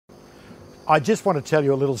I just want to tell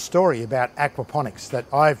you a little story about aquaponics that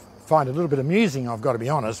I find a little bit amusing, I've got to be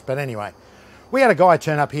honest. But anyway, we had a guy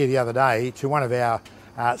turn up here the other day to one of our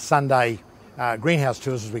Sunday greenhouse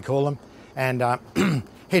tours, as we call them, and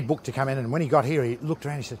he'd booked to come in, and when he got here, he looked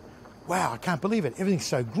around and he said, "Wow, I can't believe it, everything's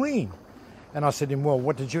so green." And I said to him, "Well,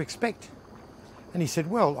 what did you expect?" And he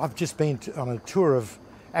said, "Well, I've just been on a tour of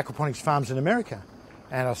aquaponics farms in America."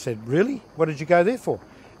 And I said, "Really? What did you go there for?"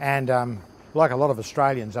 And like a lot of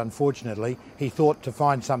Australians, unfortunately, he thought to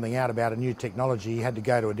find something out about a new technology, he had to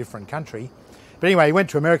go to a different country. But anyway, he went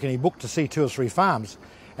to America and he booked to see 2 or 3 farms.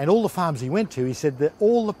 And all the farms he went to, he said that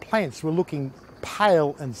all the plants were looking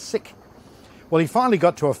pale and sick. Well, he finally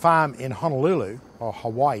got to a farm in Honolulu, or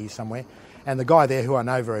Hawaii somewhere, and the guy there, who I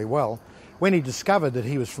know very well, when he discovered that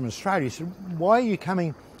he was from Australia, he said, "Why are you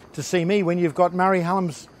coming to see me when you've got Murray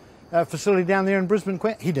Hallam's facility down there in Brisbane,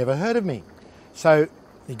 Queensland?" He'd never heard of me. So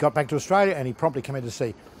he got back to Australia and he promptly came in to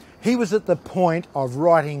see. He was at the point of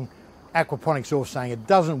writing aquaponics off, saying it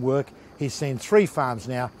doesn't work. He's seen 3 farms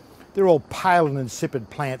now. They're all pale and insipid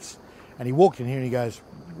plants. And he walked in here and he goes,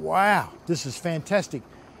 "Wow, this is fantastic.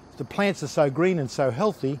 The plants are so green and so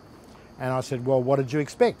healthy." And I said, "Well, what did you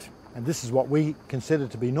expect?" And this is what we consider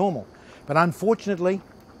to be normal. But unfortunately,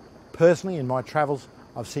 personally, in my travels,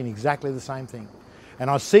 I've seen exactly the same thing. And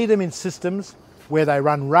I see them in systems where they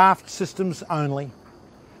run raft systems only.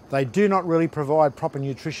 They do not really provide proper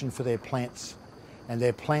nutrition for their plants, and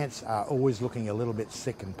their plants are always looking a little bit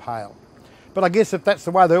sick and pale. But I guess if that's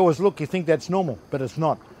the way they always look, you think that's normal, but it's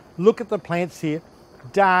not. Look at the plants here,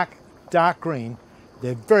 dark green.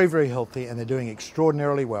 They're very, very healthy and they're doing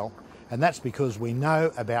extraordinarily well. And that's because we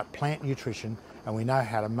know about plant nutrition and we know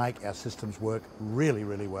how to make our systems work really,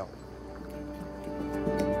 really well.